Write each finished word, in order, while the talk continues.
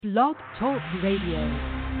Blog Talk Radio.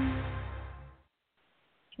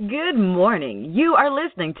 Good morning. You are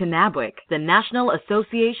listening to NABWIC, the National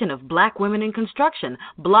Association of Black Women in Construction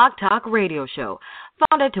Blog Talk Radio Show,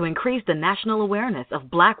 founded to increase the national awareness of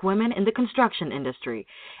Black women in the construction industry.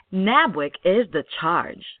 NABWIC is the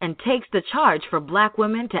charge and takes the charge for Black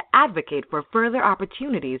women to advocate for further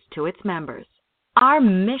opportunities to its members. Our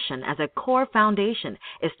mission as a core foundation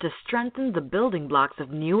is to strengthen the building blocks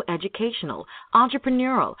of new educational,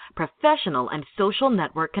 entrepreneurial, professional, and social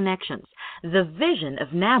network connections. The vision of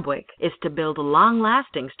NABWIC is to build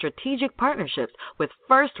long-lasting strategic partnerships with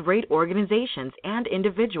first-rate organizations and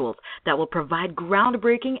individuals that will provide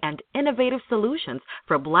groundbreaking and innovative solutions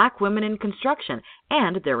for Black women in construction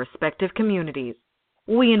and their respective communities.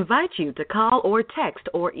 We invite you to call or text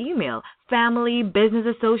or email family, business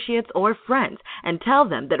associates, or friends and tell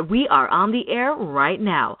them that we are on the air right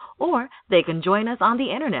now, or they can join us on the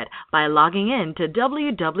internet by logging in to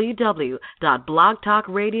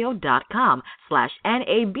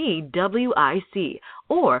www.blogtalkradio.com/NABWIC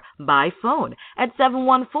or by phone at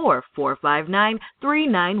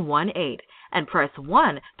 714-459-3918 and press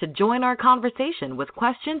 1 to join our conversation with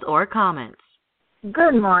questions or comments.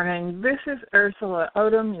 Good morning. This is Ursula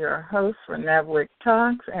Odom, your host for NABWIC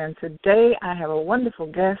Talks, and today I have a wonderful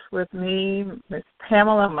guest with me, Ms.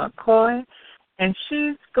 Pamala McCoy, and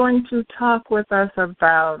she's going to talk with us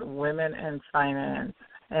about women in finance.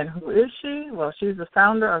 And who is she? Well, she's the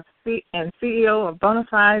founder and CEO of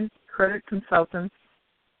Bonafide Credit Consultants,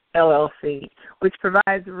 LLC, which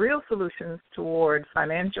provides real solutions toward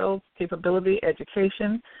financial capability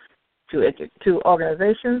education to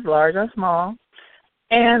organizations, large or small,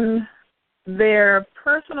 and their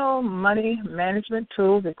personal money management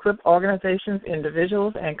tools equip organizations,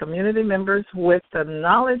 individuals, and community members with the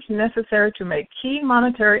knowledge necessary to make key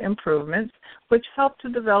monetary improvements, which help to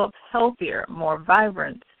develop healthier, more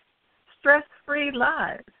vibrant, stress-free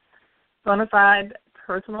lives. Bonafide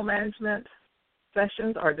personal management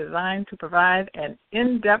sessions are designed to provide an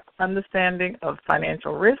in-depth understanding of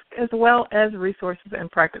financial risk as well as resources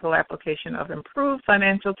and practical application of improved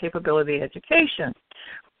financial capability education.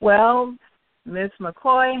 Well, Ms.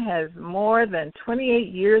 McCoy has more than 28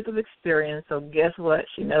 years of experience, so guess what?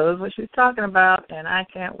 She knows what she's talking about, and I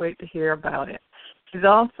can't wait to hear about it. She's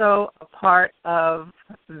also a part of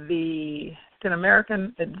the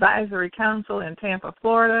American Advisory Council in Tampa,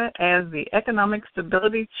 Florida, as the Economic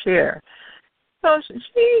Stability Chair. So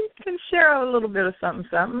she can share a little bit of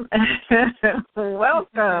something.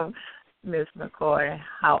 Welcome, Ms. McCoy.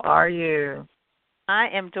 How are you? I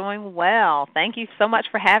am doing well. Thank you so much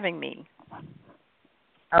for having me.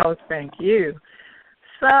 Oh, thank you.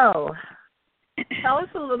 So tell us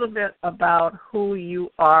a little bit about who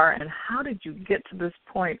you are and how did you get to this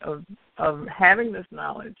point of having this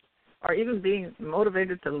knowledge or even being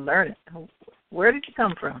motivated to learn it? Where did you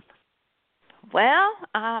come from? Well,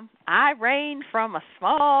 I reign from a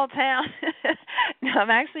small town. No,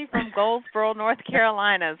 I'm actually from Goldsboro, North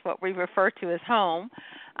Carolina, is what we refer to as home.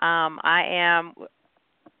 I am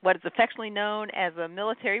what is affectionately known as a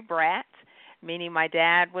military brat, meaning my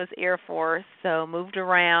dad was Air Force, so moved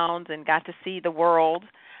around and got to see the world.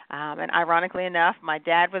 And ironically enough, my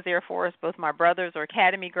dad was Air Force. Both my brothers are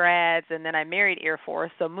academy grads, and then I married Air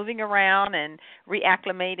Force. So moving around and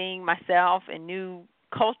reacclimating myself in new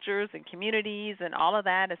cultures and communities and all of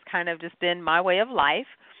that has kind of just been my way of life.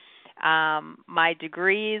 My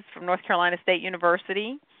degree is from North Carolina State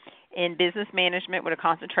University in business management with a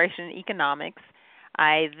concentration in economics.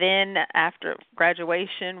 I then, after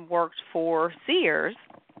graduation, worked for Sears,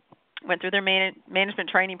 went through their management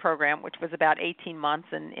training program, which was about 18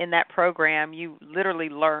 months, and in that program you literally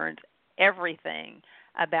learned everything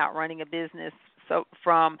about running a business, so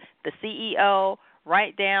from the CEO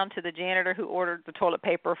right down to the janitor who ordered the toilet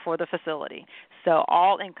paper for the facility. So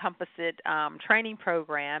all-encompassing training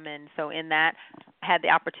program, and so in that I had the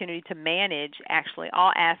opportunity to manage actually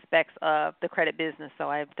all aspects of the credit business.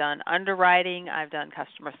 So I've done underwriting, I've done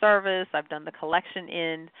customer service, I've done the collection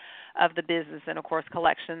end of the business, and of course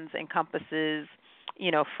collections encompasses,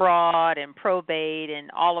 fraud and probate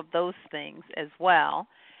and all of those things as well.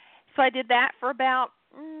 So I did that for about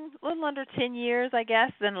a little under 10 years, I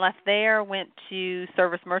guess, then left there, went to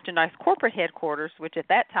Service Merchandise Corporate Headquarters, which at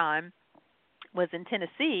that time was in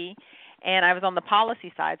Tennessee, and I was on the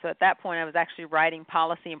policy side. So at that point, I was actually writing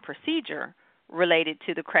policy and procedure related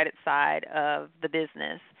to the credit side of the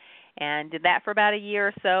business, and did that for about a year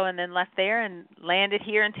or so, and then left there and landed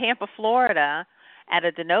here in Tampa, Florida at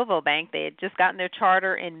a de novo bank. They had just gotten their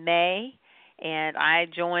charter in May, and I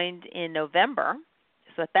joined in November.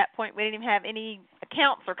 So at that point, we didn't even have any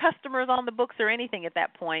accounts or customers on the books or anything at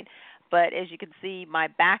that point. But as you can see, my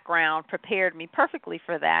background prepared me perfectly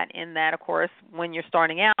for that, in that, of course, when you're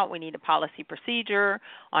starting out, we need a policy procedure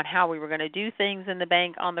on how we were going to do things in the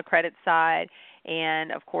bank on the credit side,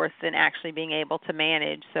 and, of course, then actually being able to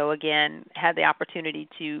manage. So, again, had the opportunity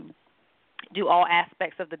to do all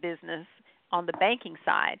aspects of the business on the banking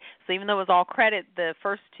side. So even though it was all credit, the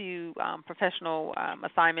first two professional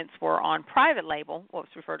assignments were on private label,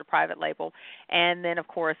 what's referred to private label, and then, of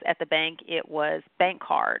course, at the bank it was bank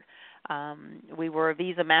card. We were a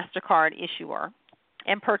Visa MasterCard issuer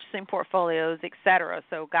and purchasing portfolios, et cetera.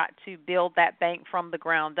 So got to build that bank from the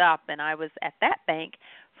ground up, and I was at that bank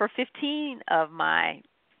for 15 of my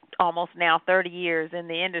almost now 30 years in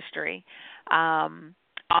the industry.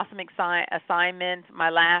 Awesome assignment. My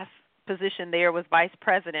last position there was Vice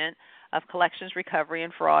President of Collections, Recovery,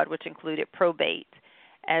 and Fraud, which included probate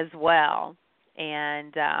as well.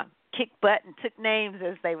 And kicked butt and took names,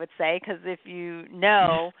 as they would say, because if you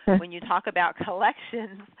know, when you talk about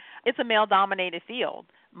collections, it's a male-dominated field,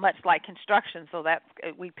 much like construction, so that's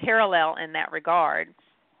we parallel in that regard.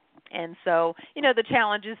 And so, you know, the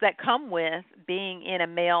challenges that come with being in a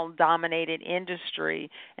male-dominated industry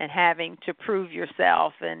and having to prove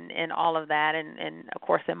yourself and all of that. And, of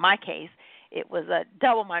course, in my case, it was a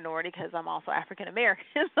double minority because I'm also African-American.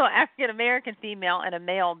 So African-American female in a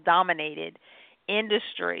male-dominated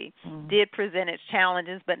industry did present its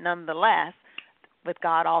challenges, but nonetheless, with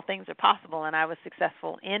God, all things are possible, and I was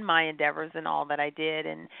successful in my endeavors and all that I did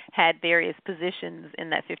and had various positions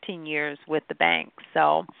in that 15 years with the bank.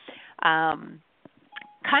 So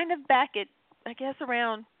kind of back at, I guess,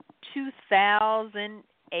 around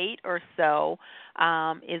 2008 or so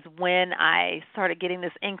is when I started getting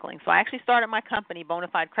this inkling. So I actually started my company,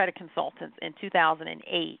 Bonafide Credit Consultants, in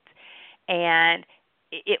 2008, and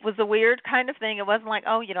it was a weird kind of thing. It wasn't like,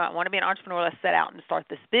 oh, you know, I want to be an entrepreneur, let's set out and start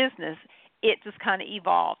this business. It just kind of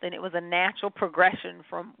evolved, and it was a natural progression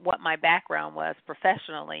from what my background was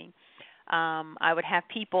professionally. I would have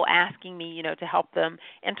people asking me, you know, to help them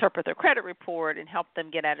interpret their credit report and help them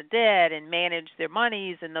get out of debt and manage their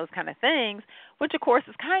monies and those kind of things, which, of course,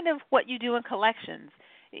 is kind of what you do in collections.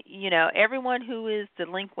 You know, everyone who is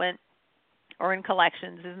delinquent or in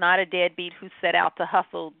collections is not a deadbeat who set out to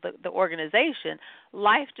hustle the organization.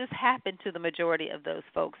 Life just happened to the majority of those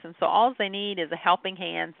folks. And so all they need is a helping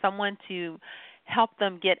hand, someone to help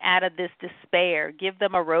them get out of this despair, give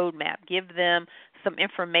them a roadmap, give them some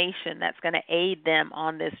information that's going to aid them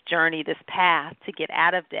on this journey, this path to get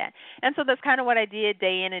out of debt. And so that's kind of what I did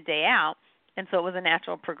day in and day out. And so it was a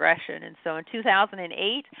natural progression. And so in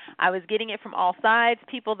 2008, I was getting it from all sides,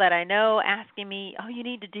 people that I know asking me, oh, you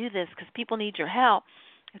need to do this because people need your help,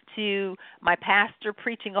 to my pastor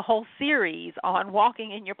preaching a whole series on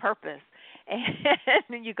walking in your purpose.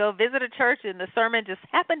 And you go visit a church and the sermon just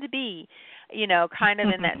happened to be, you know, kind of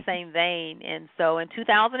in that same vein. And so in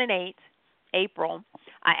 2008, April,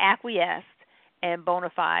 I acquiesced and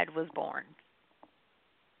Bonafide was born.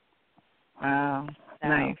 Wow,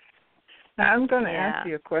 nice. Now, I'm going to ask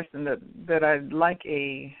you a question that I'd like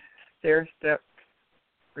a stair-step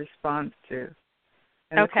response to.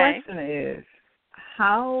 And the question is,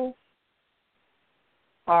 how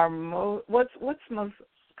are what's most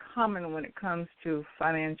common when it comes to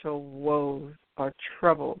financial woes or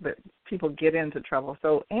trouble, that people get into trouble?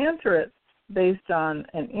 So answer it based on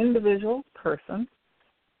an individual person,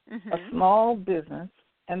 a small business,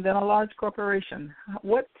 and then a large corporation.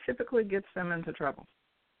 What typically gets them into trouble?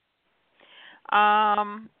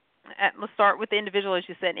 Let's start with the individual, as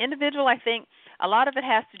you said. Individual, I think a lot of it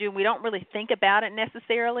has to do, we don't really think about it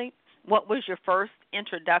necessarily. What was your first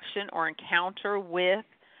introduction or encounter with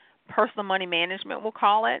personal money management, we'll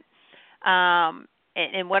call it?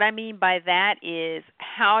 And what I mean by that is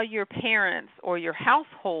how your parents or your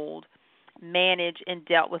household managed and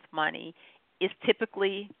dealt with money is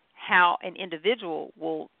typically how an individual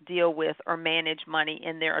will deal with or manage money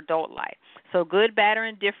in their adult life. So good, bad, or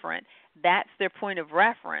indifferent, that's their point of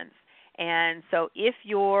reference. And so if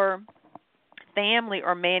your family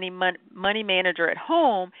or money manager at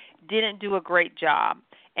home didn't do a great job,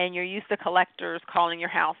 and you're used to collectors calling your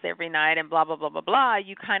house every night and blah, blah, blah, blah, blah,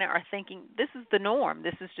 you kind of are thinking this is the norm.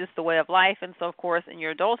 This is just the way of life. And so, of course, in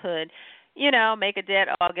your adulthood, you know, make a debt,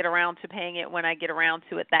 I'll get around to paying it when I get around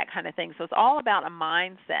to it, that kind of thing. So it's all about a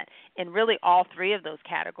mindset in really all three of those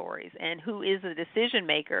categories. And who is the decision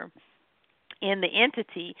maker in the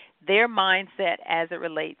entity, their mindset as it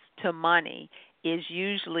relates to money is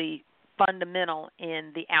usually fundamental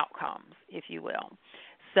in the outcomes, if you will.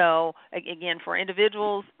 So, again, for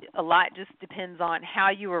individuals, a lot just depends on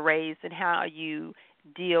how you were raised and how you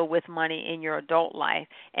deal with money in your adult life.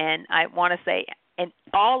 And I want to say, and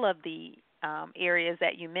all of the areas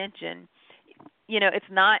that you mentioned, it's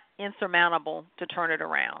not insurmountable to turn it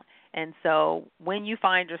around. And so when you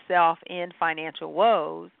find yourself in financial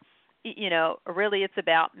woes, really it's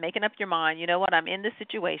about making up your mind, you know what, I'm in this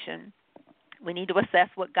situation. We need to assess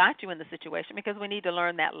what got you in the situation because we need to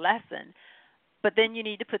learn that lesson. But then you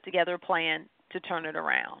need to put together a plan to turn it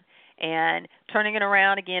around. And turning it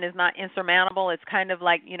around, again, is not insurmountable. It's kind of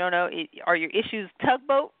like, are your issues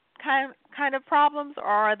tugboat kind of problems, or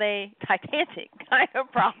are they Titanic kind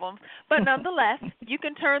of problems? But nonetheless, you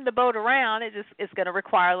can turn the boat around. It's going to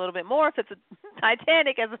require a little bit more if it's a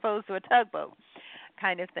Titanic as opposed to a tugboat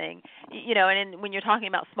kind of thing. And when you're talking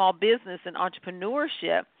about small business and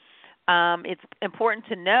entrepreneurship, it's important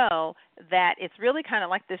to know that it's really kind of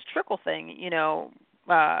like this trickle thing,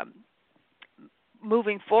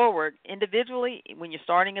 moving forward individually. When you're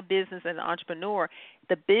starting a business as an entrepreneur,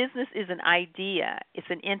 the business is an idea, it's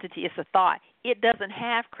an entity, it's a thought. It doesn't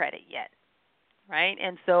have credit yet, right?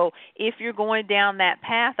 And so if you're going down that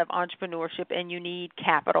path of entrepreneurship and you need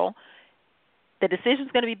capital, the decision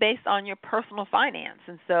is going to be based on your personal finance.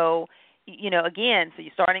 And so, again, so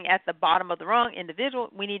you're starting at the bottom of the rung, individual,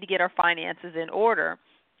 we need to get our finances in order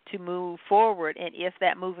to move forward. And if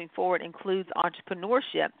that moving forward includes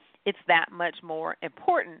entrepreneurship, it's that much more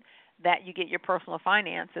important that you get your personal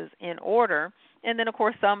finances in order. And then, of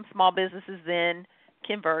course, some small businesses then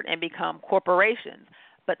convert and become corporations.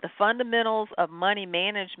 But the fundamentals of money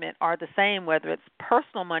management are the same, whether it's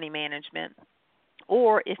personal money management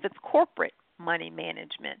or if it's corporate money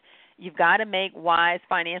management. You've got to make wise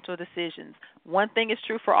financial decisions. One thing is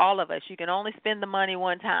true for all of us. You can only spend the money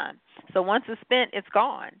one time. So once it's spent, it's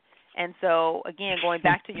gone. And so, again, going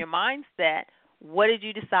back to your mindset, what did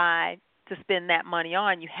you decide to spend that money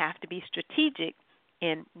on? You have to be strategic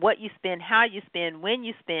in what you spend, how you spend, when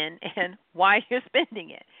you spend, and why you're spending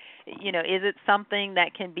it. Is it something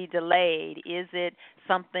that can be delayed? Is it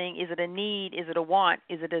a need? Is it a want?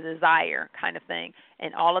 Is it a desire kind of thing?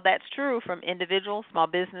 And all of that's true from individual, small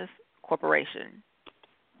business, corporation.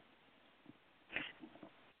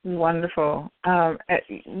 Wonderful.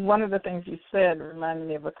 One of the things you said reminded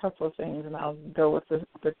me of a couple of things, and I'll go with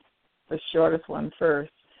the shortest one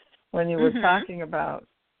first. When you were talking about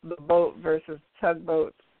the boat versus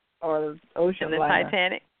tugboat or ocean liner,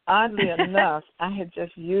 Titanic. Oddly enough, I had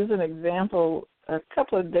just used an example a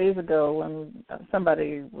couple of days ago when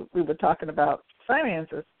we were talking about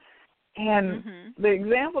finances. And the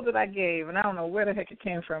example that I gave, and I don't know where the heck it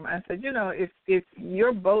came from, I said, if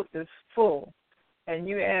your boat is full and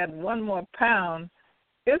you add one more pound,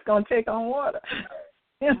 it's going to take on water.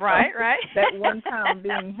 Right. That 1 pound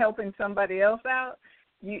being helping somebody else out,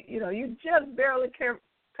 you just barely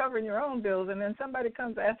covering your own bills, and then somebody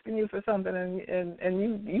comes asking you for something,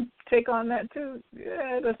 and you take on that too.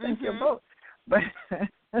 Yeah, it'll sink your boat. But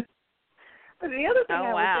the other thing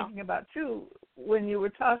I was thinking about too, when you were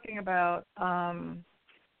talking about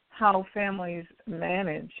how families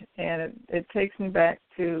manage, and it takes me back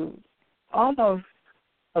to almost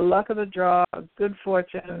a luck of the draw, good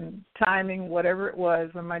fortune, timing, whatever it was.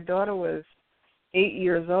 When my daughter was 8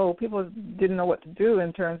 years old, people didn't know what to do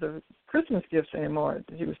in terms of Christmas gifts anymore.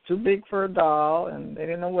 She was too big for a doll, and they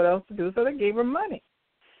didn't know what else to do, so they gave her money.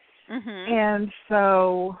 And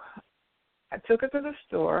so I took her to the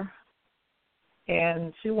store,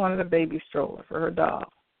 and she wanted a baby stroller for her doll.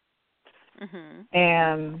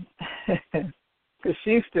 And because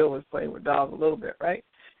she still was playing with dolls a little bit, right?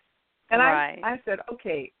 And I said,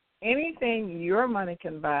 okay, anything your money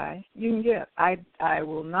can buy, you can get. I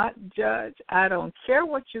will not judge. I don't care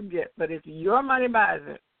what you get, but if your money buys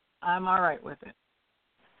it, I'm all right with it.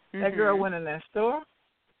 That girl went in that store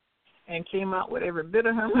and came out with every bit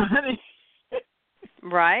of her money.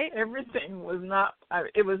 Right. Everything was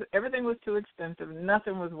everything was too expensive.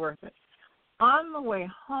 Nothing was worth it. On the way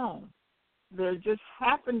home, there just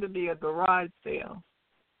happened to be a garage sale.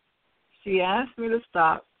 She asked me to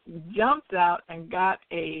stop, jumped out and got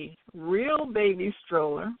a real baby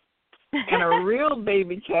stroller and a real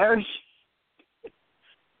baby carriage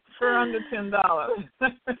for under $10.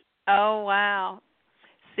 Oh, wow.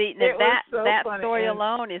 See, that story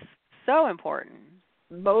alone is so important.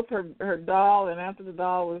 Both her doll, and after the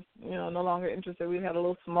doll was, no longer interested, we had a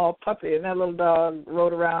little small puppy, and that little dog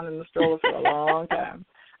rode around in the stroller for a long time.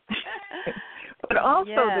 But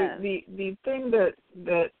also the thing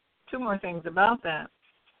that two more things about that.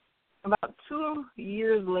 About 2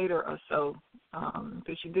 years later or so,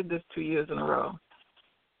 because she did this 2 years in a row,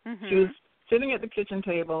 she was sitting at the kitchen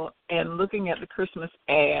table and looking at the Christmas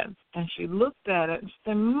ads, and she looked at it and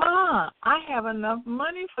said, "Ma, I have enough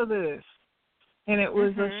money for this." and it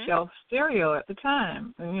was a shelf stereo at the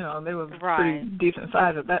time. And, you know, they were pretty decent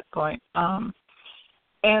size at that point.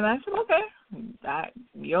 And I said, okay,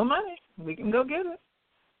 your money, we can go get it.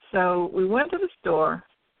 So we went to the store,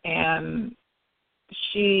 and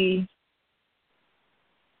the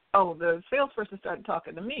salesperson started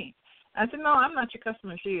talking to me. I said, no, I'm not your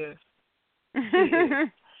customer. She is. She is.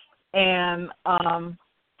 And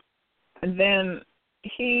then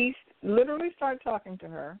he literally started talking to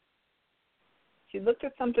her. She looked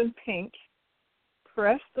at something pink,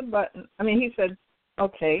 pressed the button. He said,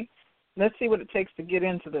 okay, let's see what it takes to get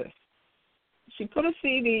into this. She put a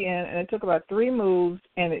CD in, and it took about 3 moves,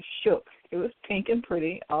 and it shook. It was pink and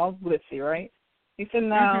pretty, all glitzy, right? He said,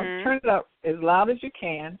 now turn it up as loud as you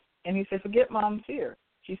can. And he said, forget Mom's here.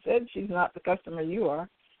 She said she's not the customer you are.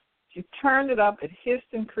 She turned it up. It hissed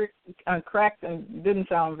and cracked and didn't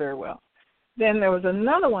sound very well. Then there was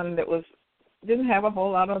another one that didn't have a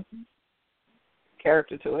whole lot of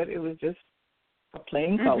character to it. It was just a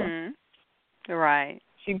plain color. Right.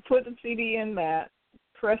 She put the CD in that,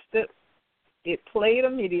 pressed it. It played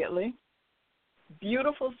immediately.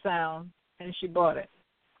 Beautiful sound, and she bought it.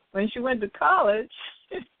 When she went to college,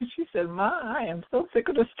 she said, Ma, I am so sick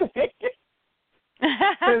of this thing.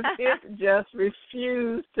 Because it just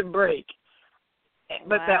refused to break.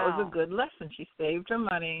 But that was a good lesson. She saved her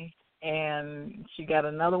money, and she got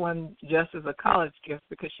another one just as a college gift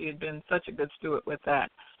because she had been such a good steward with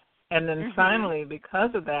that. And then finally,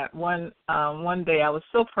 because of that, one day I was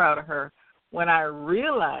so proud of her when I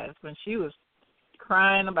realized when she was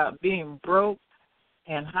crying about being broke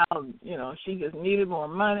and how, you know, she just needed more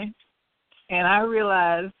money. And I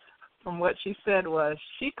realized from what she said was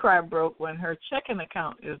she cried broke when her checking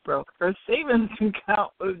account is broke. Her savings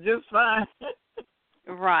account was just fine.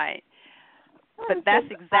 Right. But that's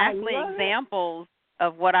exactly examples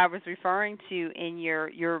of what I was referring to in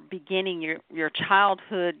your beginning, your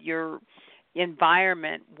childhood, your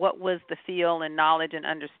environment. What was the feel and knowledge and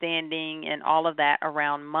understanding and all of that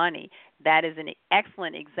around money? That is an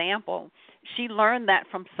excellent example. She learned that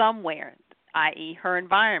from somewhere, i.e. her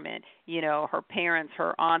environment, you know, her parents,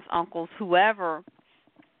 her aunts, uncles, whoever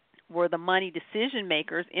were the money decision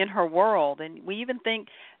makers in her world. And we even think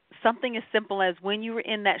something as simple as when you were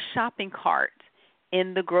in that shopping cart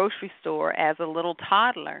in the grocery store as a little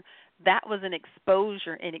toddler, that was an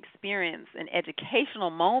exposure, an experience, an educational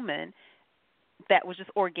moment that was just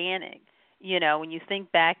organic. You know, when you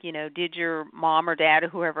think back, you know, did your mom or dad or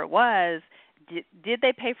whoever it was, did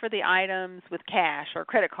they pay for the items with cash or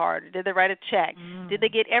credit card? Did they write a check? Did they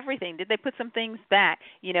get everything? Did they put some things back?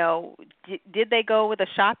 You know, did they go with a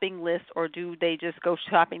shopping list, or do they just go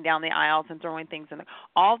shopping down the aisles and throwing things in?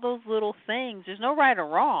 All those little things, there's no right or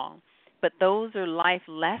wrong, but those are life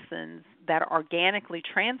lessons that are organically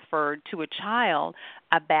transferred to a child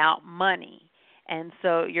about money. And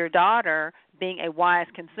so your daughter, being a wise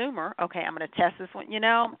consumer, okay, I'm going to test this one, you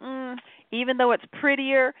know, even though it's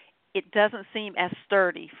prettier, it doesn't seem as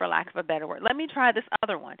sturdy, for lack of a better word. Let me try this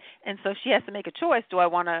other one. And so she has to make a choice. Do I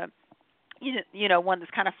want to, you know, one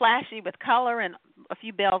that's kind of flashy with color and a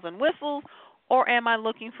few bells and whistles, or am I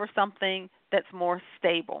looking for something that's more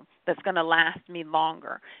stable, that's going to last me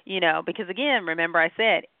longer? You know, because, again, remember I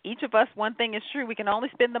said, each of us, one thing is true, we can only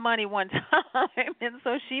spend the money one time. And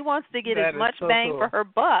so she wants to get as much bang for her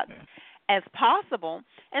buck as possible,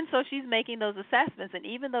 and so she's making those assessments. And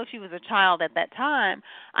even though she was a child at that time,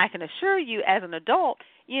 I can assure you, as an adult,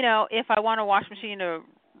 you know, if I want a wash machine or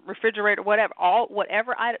refrigerator,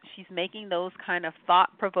 whatever item, she's making those kind of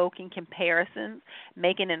thought-provoking comparisons,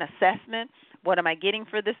 making an assessment. What am I getting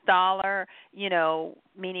for this dollar? You know,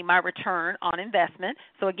 meaning my return on investment.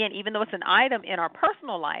 So again, even though it's an item in our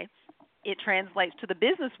personal life, it translates to the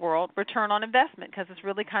business world, return on investment, because it's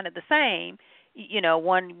really kind of the same. You know,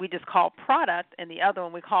 one we just call product and the other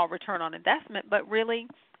one we call return on investment, but really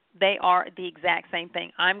they are the exact same thing.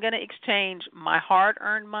 I'm going to exchange my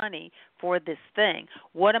hard-earned money for this thing.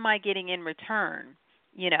 What am I getting in return?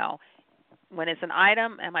 You know, when it's an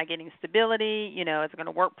item, am I getting stability? You know, is it going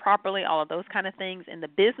to work properly? All of those kind of things. In the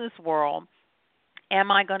business world,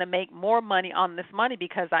 am I going to make more money on this money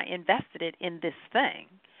because I invested it in this thing,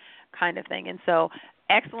 kind of thing. And so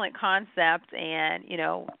excellent concept, and, you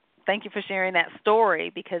know, thank you for sharing that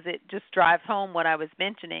story because it just drives home what I was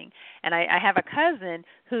mentioning. And I have a cousin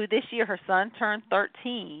who this year her son turned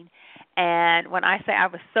 13, and when I say I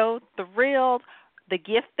was so thrilled, the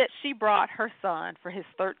gift that she brought her son for his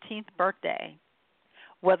 13th birthday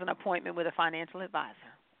was an appointment with a financial advisor.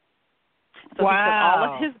 So he took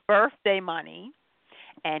all of his birthday money,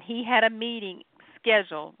 and he had a meeting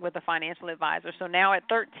scheduled with a financial advisor. So now at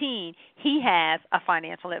 13, he has a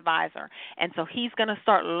financial advisor. And so he's going to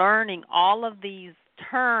start learning all of these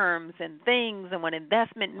terms and things and what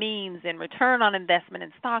investment means and return on investment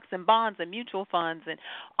and stocks and bonds and mutual funds and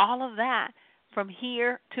all of that from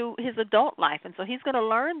here to his adult life. And so he's going to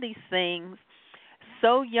learn these things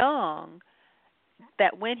so young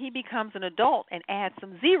that when he becomes an adult and adds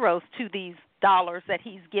some zeros to these dollars that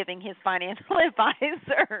he's giving his financial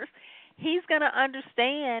advisors, he's going to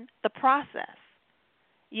understand the process.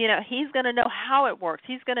 You know, he's going to know how it works.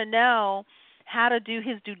 He's going to know how to do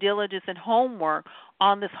his due diligence and homework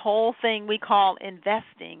on this whole thing we call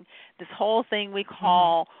investing, this whole thing we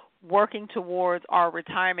call working towards our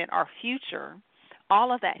retirement, our future.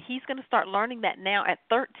 All of that. He's going to start learning that now at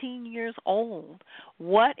 13 years old.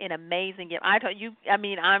 What an amazing gift. I told you, I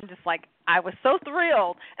mean, I'm just like, I was so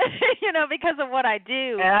thrilled, you know, because of what I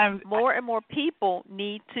do. More and more people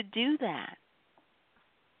need to do that.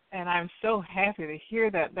 And I'm so happy to hear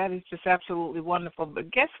that. That is just absolutely wonderful.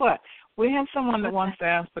 But guess what? We have someone that wants to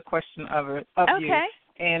ask the question of you.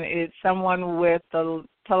 And it's someone with the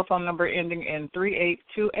telephone number ending in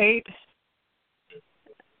 3828.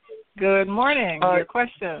 Good morning. Your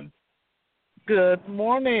question. Good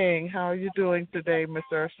morning. How are you doing today, Miss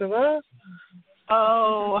Ursula?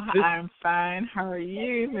 Oh, I'm fine. How are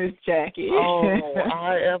you, Miss Jackie? Oh,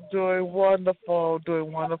 I am doing wonderful,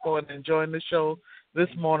 and enjoying the show this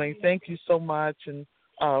morning. Thank you so much and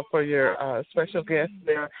for your special guest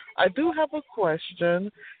there. I do have a question,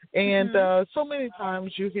 and so many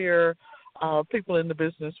times you hear people in the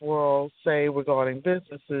business world say regarding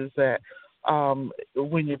businesses that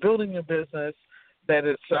when you're building your business, that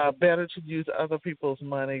it's better to use other people's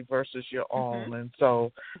money versus your own, and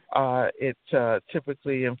so it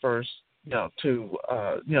typically infers, to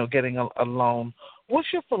getting a loan.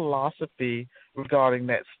 What's your philosophy regarding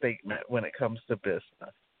that statement when it comes to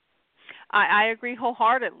business? I agree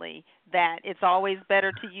wholeheartedly that it's always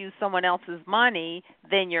better to use someone else's money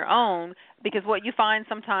than your own, because what you find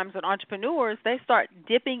sometimes with entrepreneurs, they start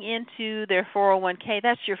dipping into their 401k.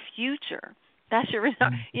 That's your future. That's your,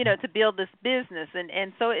 to build this business.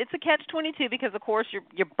 And so it's a catch-22 because, of course,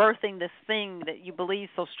 you're birthing this thing that you believe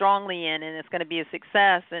so strongly in, and it's going to be a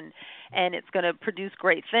success, and it's going to produce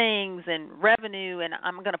great things and revenue, and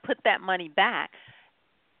I'm going to put that money back.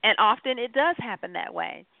 And often it does happen that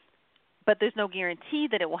way. But there's no guarantee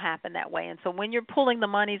that it will happen that way. And so when you're pulling the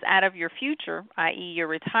monies out of your future, i.e. your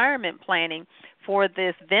retirement planning for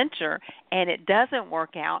this venture, and it doesn't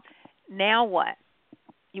work out, now what?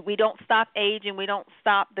 We don't stop aging. We don't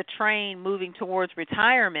stop the train moving towards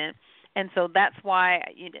retirement. And so that's why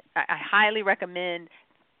I highly recommend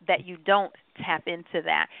that you don't tap into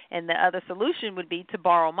that. And the other solution would be to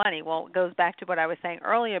borrow money. Well, it goes back to what I was saying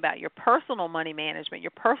earlier about your personal money management.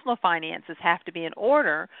 Your personal finances have to be in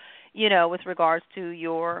order, with regards to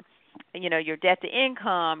your debt to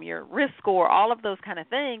income, your risk score, all of those kind of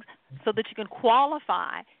things, so that you can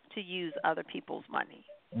qualify to use other people's money.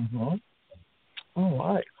 Mm-hmm. All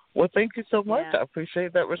right. Well, thank you so much. Yeah. I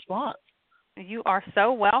appreciate that response. You are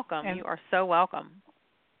so welcome. You are so welcome.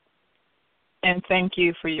 And thank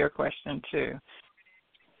you for your question, too.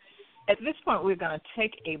 At this point, we're going to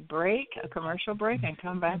take a commercial break, and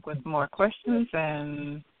come back with more questions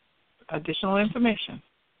and additional information.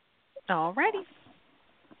 All righty.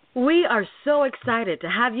 We are so excited to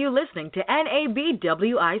have you listening to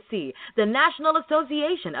NABWIC, the National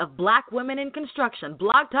Association of Black Women in Construction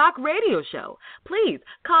Blog Talk Radio Show. Please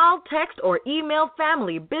call, text, or email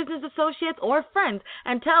family, business associates, or friends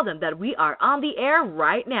and tell them that we are on the air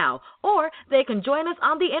right now. Or they can join us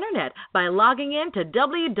on the internet by logging in to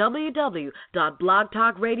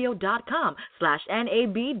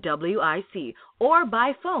www.blogtalkradio.com/NABWIC or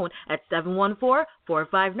by phone at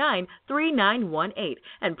 714-459-3918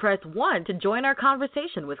 and press 1 to join our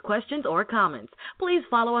conversation with questions or comments. Please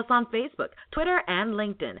follow us on Facebook, Twitter, and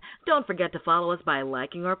LinkedIn. Don't forget to follow us by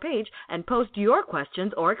liking our page and post your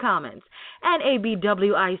questions or comments.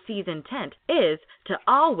 NABWIC's intent is to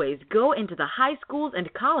always go into the high schools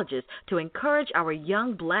and colleges to encourage our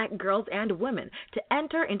young black girls and women to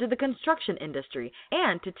enter into the construction industry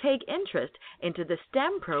and to take interest into the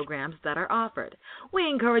STEM programs that are offered. We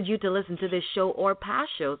encourage you to listen to this show or past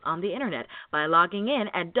shows on the internet by logging in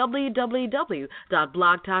at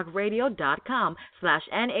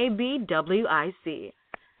www.blogtalkradio.com/NABWIC.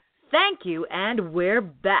 Thank you, and we're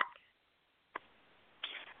back.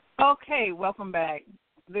 Okay, welcome back.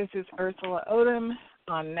 This is Ursula Odom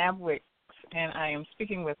on NABWIC, and I am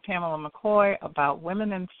speaking with Pamala McCoy about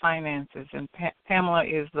women in finances. And Pamela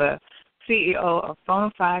is the CEO of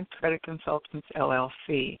Bonafide Credit Consultants,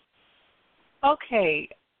 LLC. Okay,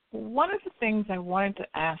 one of the things I wanted to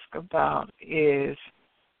ask about is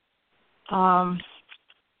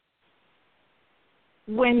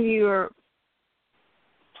when you're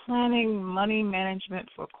planning money management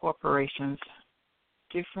for corporations,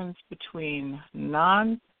 difference between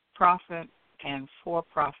non-profit and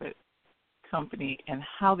for-profit company and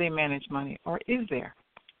how they manage money, or is there?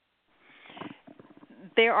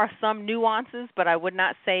 There are some nuances, but I would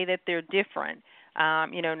not say that they're different.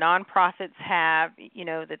 Nonprofits have,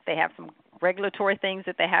 that they have some regulatory things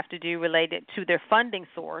that they have to do related to their funding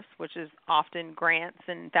source, which is often grants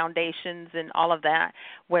and foundations and all of that,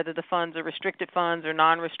 whether the funds are restricted funds or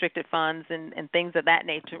non-restricted funds and things of that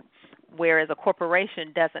nature, whereas a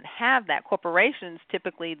corporation doesn't have that. Corporations,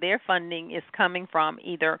 typically their funding is coming from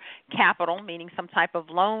either capital, meaning some type of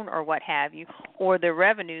loan or what have you, or their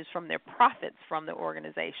revenues from their profits from the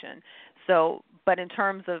organization. So, but in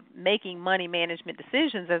terms of making money management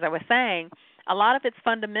decisions, as I was saying, a lot of it's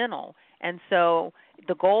fundamental. And so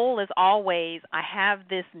the goal is always, I have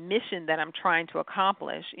this mission that I'm trying to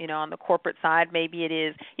accomplish. On the corporate side, maybe it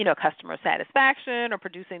is, customer satisfaction or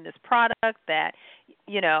producing this product that,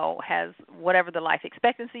 has whatever the life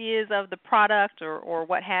expectancy is of the product or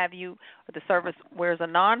what have you, or the service, whereas a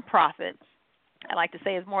nonprofit, I like to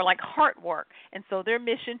say, is more like heart work. And so their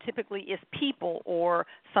mission typically is people or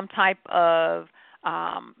some type of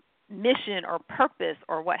mission or purpose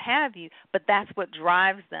or what have you, but that's what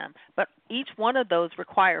drives them. But each one of those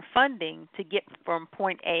require funding to get from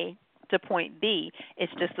point A to point B.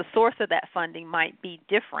 It's just the source of that funding might be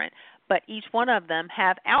different, but each one of them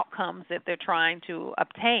have outcomes that they're trying to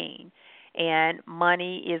obtain, and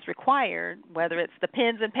money is required, whether it's the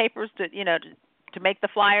pens and papers to make the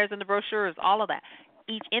flyers and the brochures, all of that.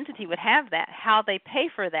 Each entity would have that. How they pay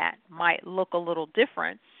for that might look a little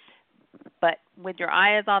different. But with your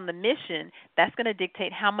eyes on the mission, that's going to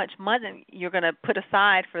dictate how much money you're going to put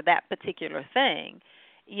aside for that particular thing.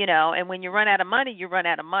 And when you run out of money, you run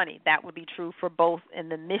out of money. That would be true for both,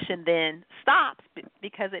 and the mission then stops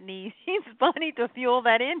because it needs money to fuel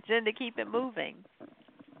that engine to keep it moving.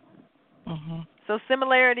 Mm-hmm. So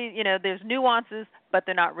similarity, there's nuances, but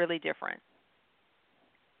they're not really different.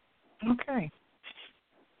 Okay.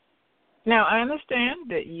 Now, I understand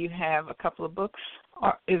that you have a couple of books.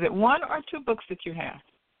 Or is it one or two books that you have?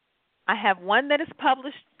 I have one that is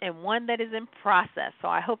published and one that is in process. So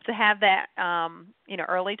I hope to have that,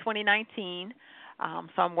 early 2019.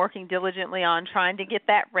 So I'm working diligently on trying to get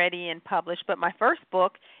that ready and published. But my first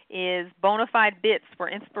book is Bonafide Bits, where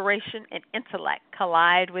inspiration and intellect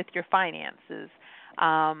collide with your finances.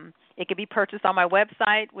 It can be purchased on my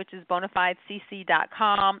website, which is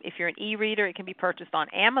bonafidecc.com. If you're an e-reader, it can be purchased on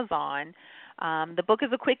Amazon. The book is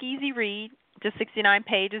a quick, easy read, just 69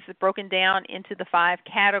 pages. It's broken down into the 5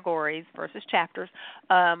 categories versus chapters,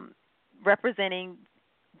 representing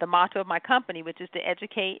the motto of my company, which is to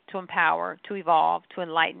educate, to empower, to evolve, to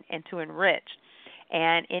enlighten, and to enrich.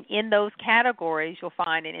 And in those categories, you'll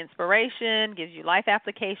find an inspiration, gives you life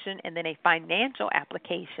application, and then a financial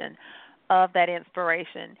application of that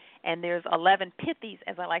inspiration. And there's 11 pithies,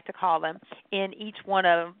 as I like to call them, in each one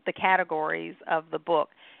of the categories of the book.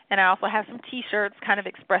 And I also have some T-shirts kind of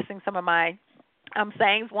expressing some of my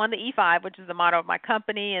sayings. One, the E5, which is the motto of my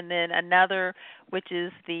company, and then another, which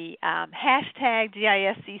is the hashtag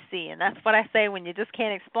GISCC. And that's what I say when you just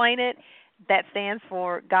can't explain it. That stands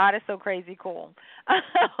for God is so crazy cool.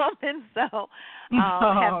 And so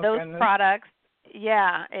have those products.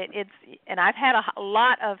 Yeah, and I've had a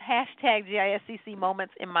lot of hashtag GISCC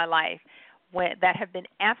moments in my life that have been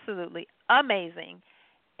absolutely amazing,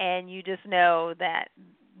 and you just know that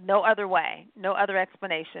no other way, no other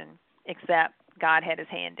explanation except God had his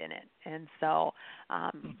hand in it. And so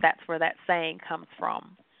that's where that saying comes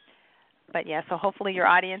from. But, yeah, so hopefully your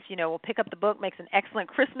audience, will pick up the book, makes an excellent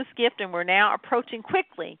Christmas gift, and we're now approaching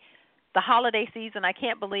quickly the holiday season. I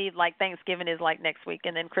can't believe, Thanksgiving is, next week,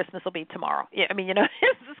 and then Christmas will be tomorrow. Yeah, I mean,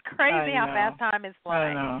 it's just crazy how fast time is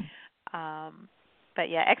flying. I know. But,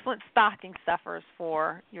 yeah, excellent stocking stuffers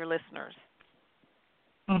for your listeners.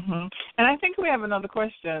 Mm-hmm. And I think we have another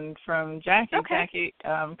question from Jackie. Okay. Jackie,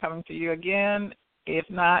 coming to you again. If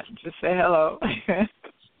not, just say hello.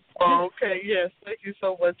 Okay, yes, thank you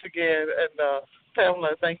so much again. And Pamela,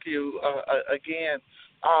 thank you again.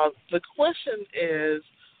 The question is,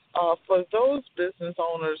 for those business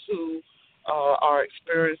owners who are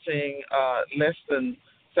experiencing less than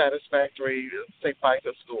satisfactory, say,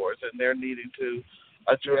 FICO scores, and they're needing to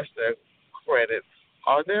address their credit,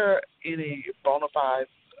 are there any bona fide,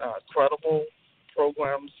 credible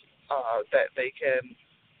programs that they can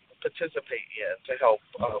participate in to help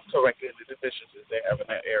correct any deficiencies they have in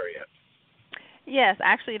that area? Yes,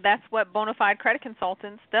 actually, that's what Bonafide Credit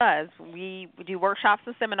Consultants does. We do workshops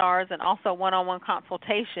and seminars and also one-on-one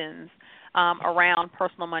consultations around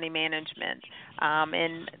personal money management.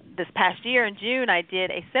 And this past year in June, I did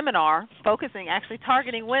a seminar focusing, actually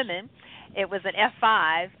targeting women. It was an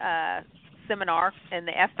F5 seminar, and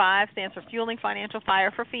the F5 stands for Fueling Financial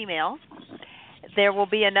Fire for Females. There will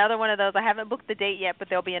be another one of those. I haven't booked the date yet, but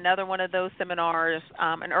there'll be another one of those seminars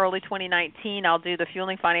in early 2019. I'll do the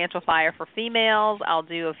Fueling Financial Fire for Females. I'll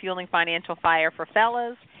do a Fueling Financial Fire for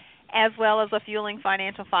Fellas, as well as a Fueling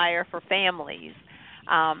Financial Fire for Families.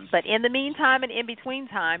 But in the meantime and in between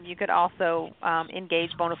time, you could also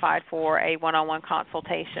engage Bonafide for a one-on-one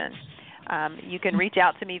consultation. You can reach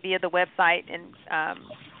out to me via the website and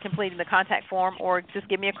completing the contact form, or just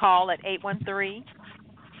give me a call at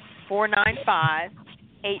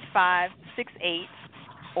 813-495-8568,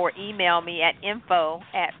 or email me at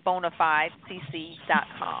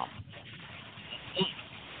info@bonafidecc.com.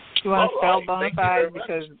 You want to spell Bonafide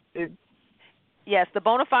because it... Yes, the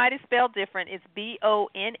Bonafide is spelled different. It's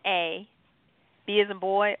B-O-N-A, B as in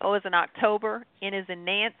boy, O as in October, N as in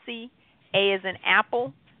Nancy, A as in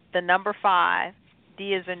apple, the number 5,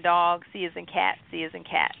 D as in dog, C as in cat, C as in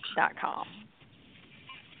cat.com.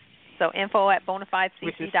 So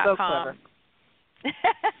info@bonafidecc.com. So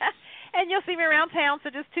and you'll see me around town, so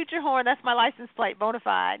just toot your horn. That's my license plate,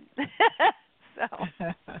 Bonafide. So.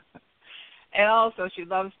 And also, she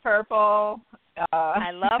loves purple.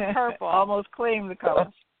 I love purple. Almost claim the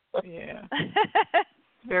color. Yeah.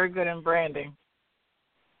 Very good in branding.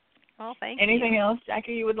 Well, thank Anything you. else,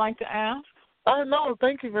 Jackie, you would like to ask? No,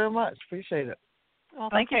 thank you very much. Appreciate it. Well,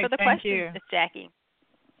 thank you for the questions, Ms. Jackie.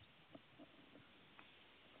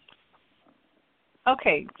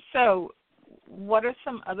 Okay, so what are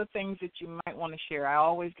some other things that you might want to share? I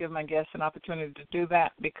always give my guests an opportunity to do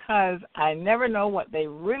that because I never know what they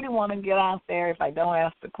really want to get out there if I don't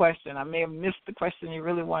ask the question. I may have missed the question you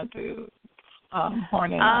really want to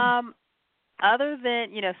horn in on. Other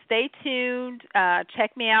than, stay tuned.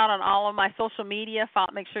 Check me out on all of my social media.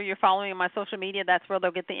 Make sure you're following me on my social media. That's where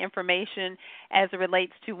they'll get the information as it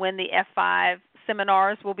relates to when the F5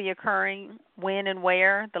 seminars will be occurring, when and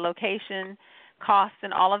where, the location, costs,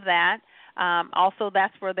 and all of that. Also,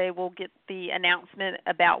 that's where they will get the announcement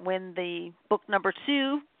about when the book number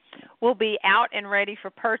 2 will be out and ready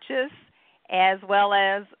for purchase, as well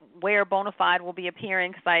as where Bonafide will be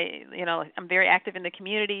appearing. Because I'm very active in the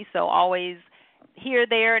community, so always here,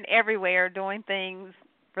 there, and everywhere doing things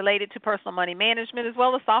related to personal money management as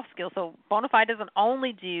well as soft skills. So Bonafide doesn't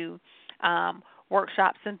only do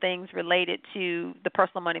workshops and things related to the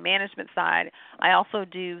personal money management side. I also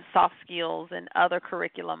do soft skills and other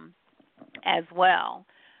curriculum as well.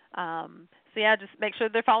 Just make sure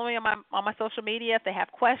they're following me on my social media. If they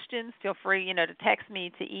have questions, feel free, to text me,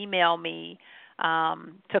 to email me,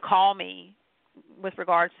 to call me with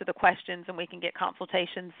regards to the questions, and we can get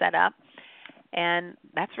consultations set up. And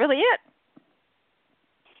that's really it.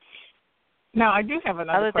 Now, I do have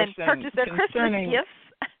another question. Other than purchase their Christmas gifts.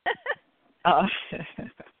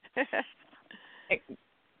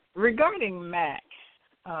 Regarding MAAAC,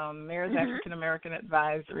 Mayor's African American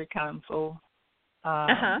Advisory Council,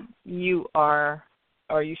 you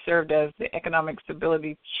served as the Economic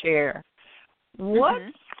Stability Chair.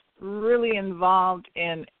 What's really involved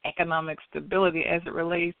in economic stability as it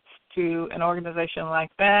relates to an organization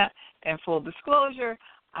like that? And full disclosure,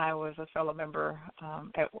 I was a fellow member,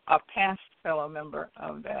 a past fellow member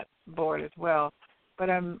of that board as well. But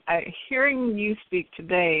hearing you speak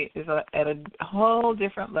today is at a whole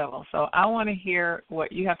different level. So I want to hear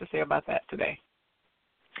what you have to say about that today.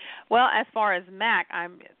 Well, as far as MAAAC,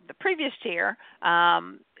 I'm the previous chair.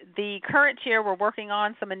 The current chair, we're working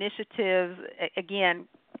on some initiatives, again,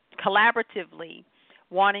 collaboratively,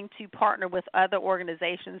 wanting to partner with other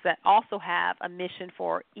organizations that also have a mission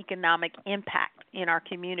for economic impact in our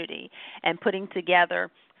community, and putting together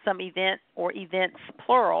some events,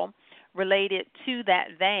 plural, related to that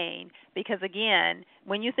vein. Because, again,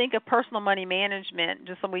 when you think of personal money management,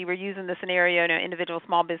 just so we were using the scenario in an individual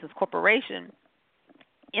small business corporation,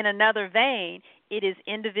 in another vein, it is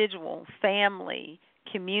individual, family,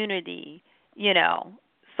 community,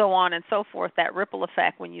 so on and so forth, that ripple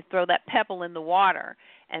effect when you throw that pebble in the water.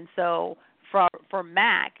 And so for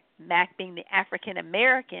MAAAC being the African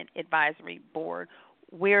American Advisory Board,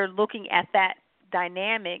 we're looking at that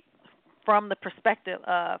dynamic from the perspective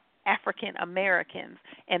of African Americans,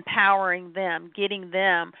 empowering them, getting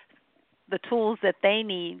them the tools that they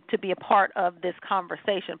need to be a part of this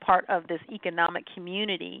conversation, part of this economic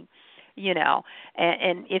community.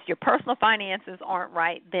 And if your personal finances aren't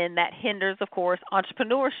right, then that hinders, of course,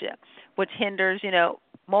 entrepreneurship, which hinders,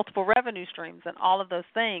 multiple revenue streams and all of those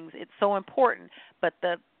things. It's so important. But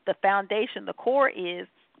the foundation, the core is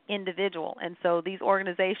individual. And so these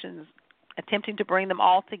organizations attempting to bring them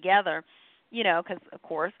all together, because, of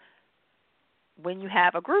course, when you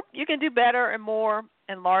have a group, you can do better and more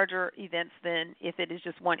and larger events than if it is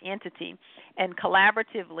just one entity. And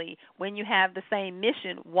collaboratively, when you have the same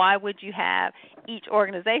mission, why would you have each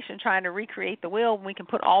organization trying to recreate the wheel when we can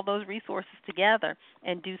put all those resources together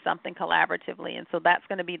and do something collaboratively? And so that's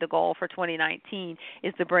going to be the goal for 2019,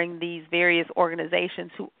 is to bring these various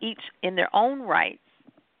organizations who each in their own right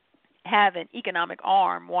have an economic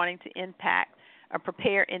arm wanting to impact or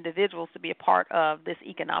prepare individuals to be a part of this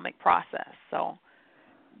economic process. So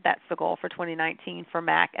that's the goal for 2019 for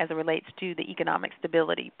MAAC as it relates to the Economic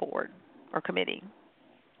Stability Board or Committee.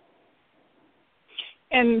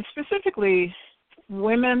 And specifically,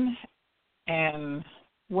 women in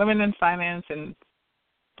finance and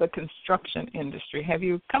the construction industry. Have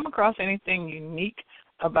you come across anything unique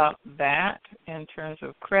about that in terms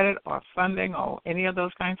of credit or funding or any of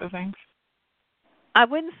those kinds of things? I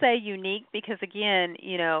wouldn't say unique because, again,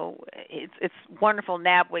 it's wonderful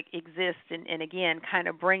NABWIC exists, and again, kind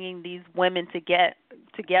of bringing these women to get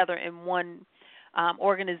together in one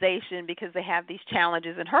organization because they have these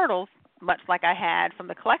challenges and hurdles, much like I had from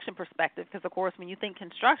the collection perspective, because, of course, when you think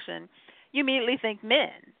construction, you immediately think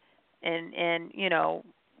men, and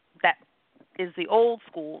that is the old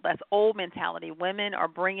school. That's old mentality. Women are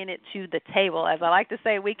bringing it to the table. As I like to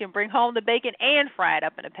say, we can bring home the bacon and fry it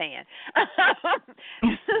up in a pan.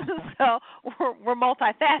 So we're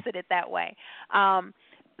multifaceted that way.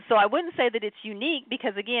 So I wouldn't say that it's unique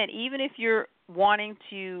because, again, even if you're wanting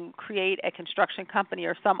to create a construction company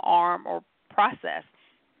or some arm or process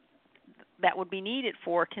that would be needed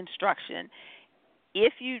for construction,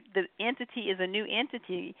 if the entity is a new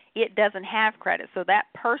entity, it doesn't have credit. So that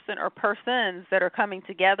person or persons that are coming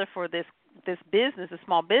together for this business, a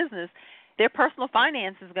small business, their personal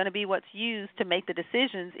finance is going to be what's used to make the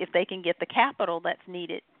decisions if they can get the capital that's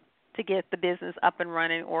needed to get the business up and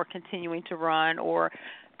running or continuing to run or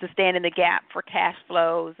to stand in the gap for cash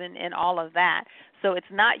flows and all of that. So it's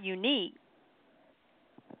not unique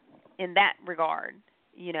in that regard.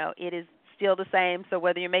 It is still the same. So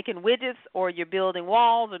whether you're making widgets or you're building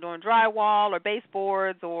walls or doing drywall or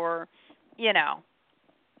baseboards or,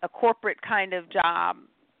 a corporate kind of job,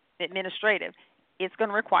 administrative, it's going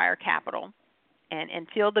to require capital. And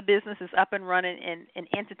until the business is up and running and an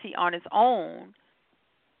entity on its own,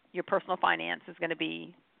 your personal finance is going to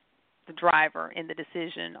be the driver in the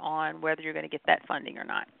decision on whether you're going to get that funding or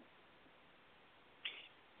not.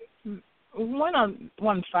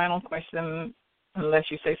 One final question.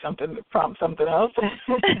 Unless you say something to prompt something else.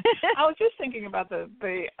 I was just thinking about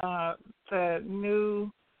the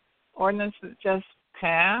new ordinance that just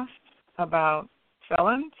passed about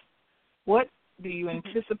felons. What do you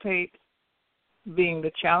anticipate being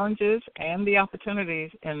the challenges and the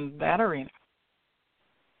opportunities in that arena?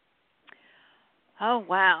 Oh,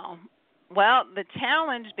 wow. Well, the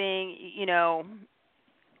challenge being,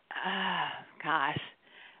 gosh,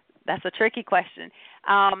 that's a tricky question.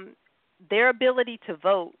 Their ability to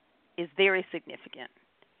vote is very significant.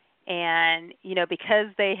 And, because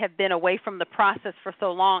they have been away from the process for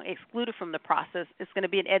so long, excluded from the process, it's going to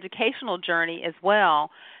be an educational journey as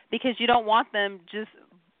well because you don't want them just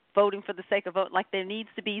voting for the sake of vote. Like there needs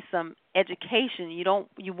to be some education.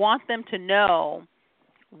 You want them to know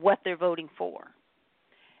what they're voting for.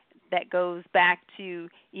 That goes back to,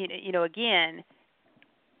 again,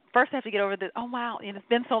 first I have to get over the, oh, wow, it's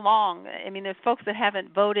been so long. I mean, there's folks that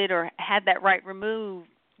haven't voted or had that right removed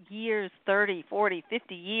years, 30, 40,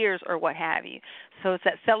 50 years or what have you. So it's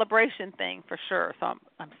that celebration thing for sure. So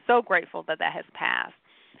I'm so grateful that has passed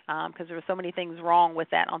because there were so many things wrong with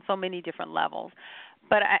that on so many different levels.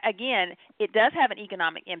 But, again, it does have an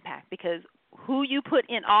economic impact because who you put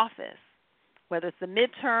in office, whether it's the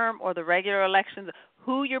midterm or the regular elections,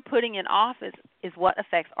 who you're putting in office is what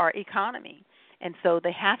affects our economy. And so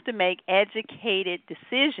they have to make educated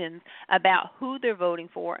decisions about who they're voting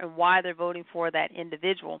for and why they're voting for that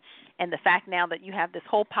individual. And the fact now that you have this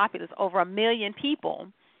whole populace, over 1 million people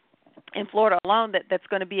in Florida alone, that's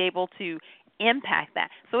going to be able to impact that.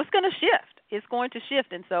 So it's going to shift. It's going to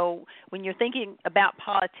shift. And so when you're thinking about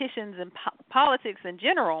politicians and politics in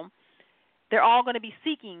general, they're all going to be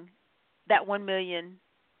seeking that 1 million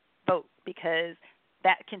vote because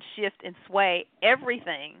that can shift and sway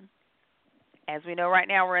everything. As we know right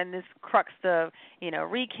now, we're in this crux of,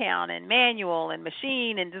 recount and manual and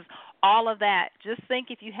machine and just all of that. Just think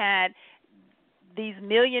if you had these 1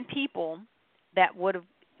 million people that would have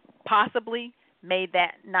possibly made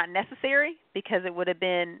that not necessary because it would have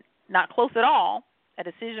been not close at all, A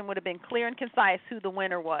decision would have been clear and concise who the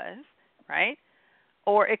winner was, right?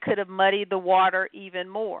 Or it could have muddied the water even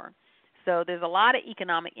more. So there's a lot of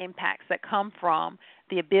economic impacts that come from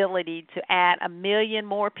the ability to add 1 million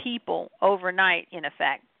more people overnight, in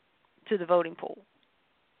effect, to the voting pool.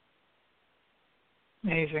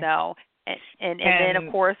 Amazing. So, and then,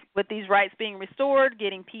 of course, with these rights being restored,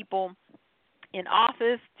 getting people in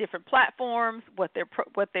office, different platforms, what they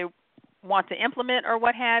want to implement or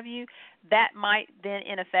what have you, that might then,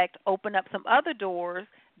 in effect, open up some other doors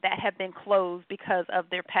that have been closed because of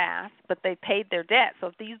their past, but they paid their debt. So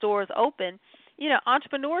if these doors open,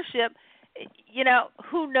 entrepreneurship,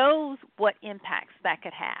 who knows what impacts that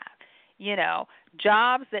could have.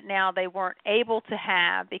 Jobs that now they weren't able to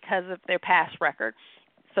have because of their past record.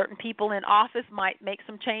 Certain people in office might make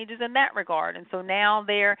some changes in that regard, and so now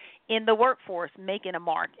they're in the workforce making a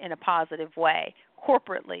mark in a positive way,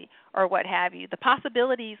 corporately or what have you. The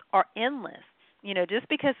possibilities are endless. Just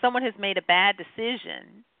because someone has made a bad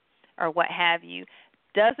decision or what have you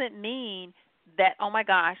doesn't mean that, oh my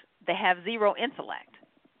gosh, they have zero intellect.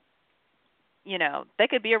 They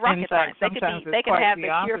could be a rocket scientist. They could have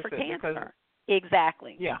the cure for cancer.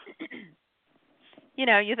 Exactly. Yeah.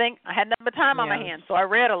 You think I had nothing but time on my hands, so I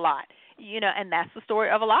read a lot. And that's the story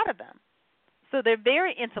of a lot of them. So they're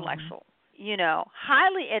very intellectual,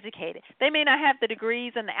 highly educated. They may not have the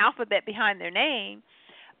degrees and the alphabet behind their name,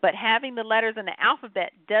 but having the letters in the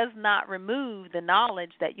alphabet does not remove the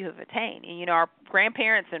knowledge that you have attained. And, our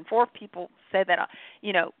grandparents and people said that,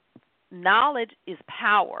 knowledge is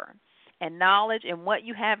power. And knowledge and what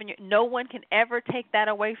you have no one can ever take that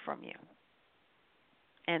away from you.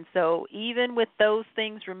 And so even with those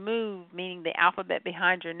things removed, meaning the alphabet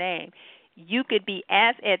behind your name, you could be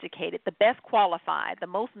as educated, the best qualified, the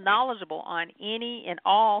most knowledgeable on any and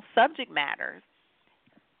all subject matters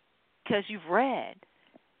because you've read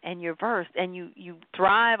and you're versed and you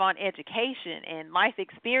thrive on education and life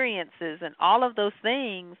experiences, and all of those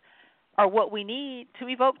things are what we need to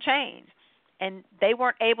evoke change. And they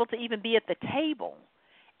weren't able to even be at the table.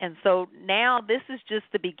 And so now this is just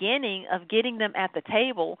the beginning of getting them at the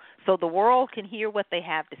table so the world can hear what they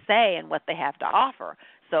have to say and what they have to offer.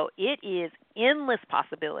 So it is endless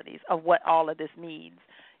possibilities of what all of this means,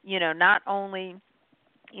 not only,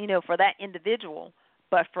 for that individual,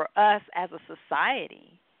 but for us as a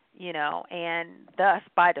society, and thus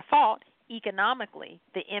by default, economically,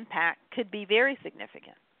 the impact could be very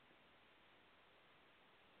significant.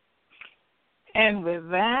 And with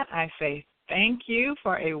that, I say thank you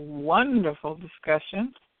for a wonderful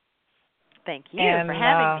discussion. Thank you for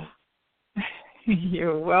having me.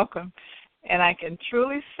 You're welcome. And I can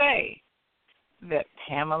truly say that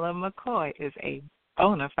Pamela McCoy is a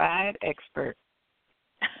bona fide expert.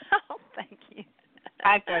 Oh, thank you.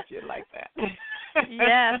 I thought you'd like that.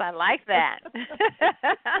 Yes, I like that.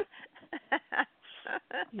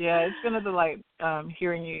 Yeah, it's been a delight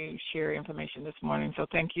hearing you share information this morning, so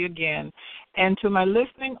thank you again. And to my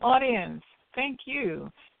listening audience, thank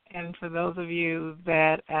you. And for those of you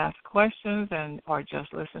that ask questions or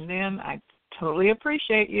just listened in, I totally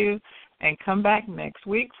appreciate you. And come back next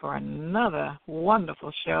week for another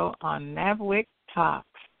wonderful show on NABWIC Talks.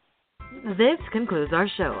 This concludes our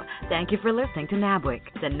show. Thank you for listening to NABWIC,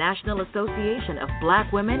 the National Association of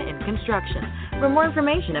Black Women in Construction. For more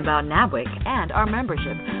information about NABWIC and our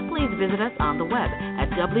membership, please visit us on the web at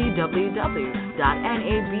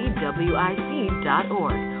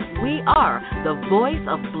www.nabwic.org. We are the voice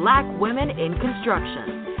of Black women in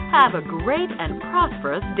construction. Have a great and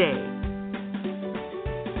prosperous day.